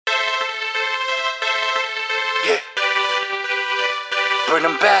bring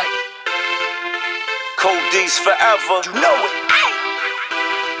them back. Cold D's forever. You know it.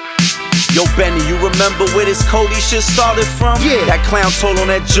 Yo, Benny, you remember where this Cody shit started from? Yeah. That clown told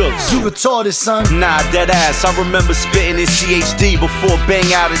on that jokes. You retarded, son. Nah, dead ass. I remember spitting in CHD before bang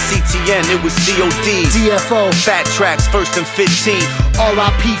out in CTN. It was COD. DFO. Fat tracks, first and 15.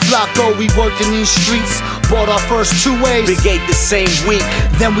 R.I.P. Flacco, we worked in these streets. Bought our first 2 ways. Big 8 the same week.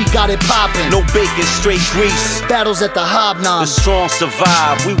 Then we got it poppin'. No bacon, straight grease. Battles at the Hobnob. The strong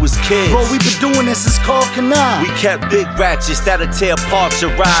survive. We was kids. Bro, we been doing this since Carl Canal. We kept big ratchets that'll tear apart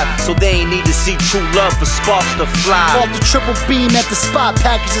your ride. So they ain't need to see true love for sparks to fly. Off the triple beam at the spot,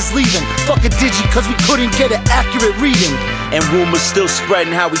 packages leaving. Fuck a digi, cause we couldn't get an accurate reading. And rumors still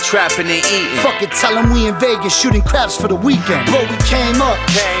spreading how we trapping and eating. Fuck it, tell them we in Vegas shooting craps for the weekend. Bro, we came up,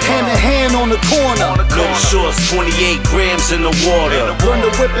 hand to hand on the corner. No shorts, 28 grams in the water. Run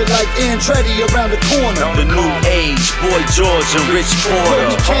the whip it like Andretti around the corner. The new age, Boy George and Rich Bro, Porter.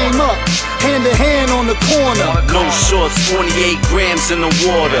 we came up, hand to hand on the corner. No shorts, 28 grams in the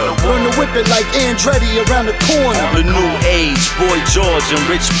water. Run the whip it like Andretti around the corner. The new age, Boy George and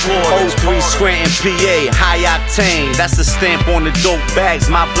Rich Porter. 03 Scranton, PA, high octane. That's the stamp on the dope bags,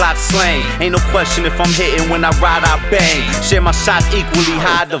 my block slang. Ain't no question if I'm hitting when I ride, I bang. Share my shots equally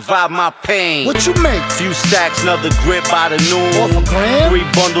high, divide my pain. What you make? Few stacks, another grip by the noon. Off a gram? 3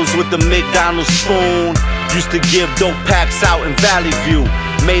 bundles with the McDonald's spoon. Used to give dope packs out in Valley View.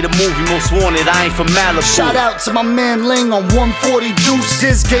 Made a movie, Most Wanted, I ain't from Malibu. Shout out to my man Ling on 140 Deuce.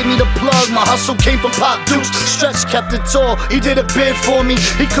 Diz gave me the plug, my hustle came from Pop Deuce. Stretch kept it tall, he did a bid for me.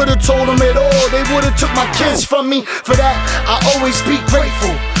 He could've told them it all, they would've took my kids from me. For that, I always be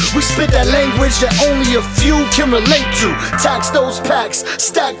grateful. We spit that language that only a few can relate to. Tax those packs,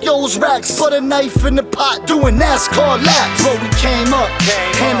 stack those racks. Put a knife in the pot, doing NASCAR laps. Bro, we came up,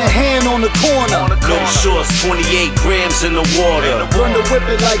 hand to hand on the corner. No shorts, 28 grams in the water. Run the whip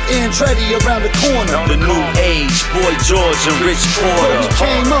it like Andretti around the corner. The new age, Boy George and Rich Bro, we Porter.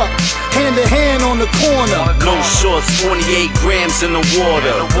 came up, hand to hand on the corner. No shorts, 28 grams in the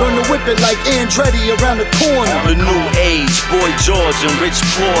water. Run the whip it like Andretti around the corner. The new age, Boy George and Rich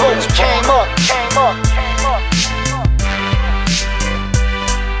Porter. Bro, we came up, came up, came up.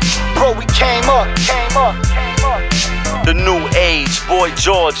 Bro, we came up, came up, came up. The new age, Boy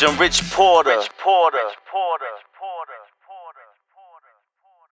George and Rich Porter.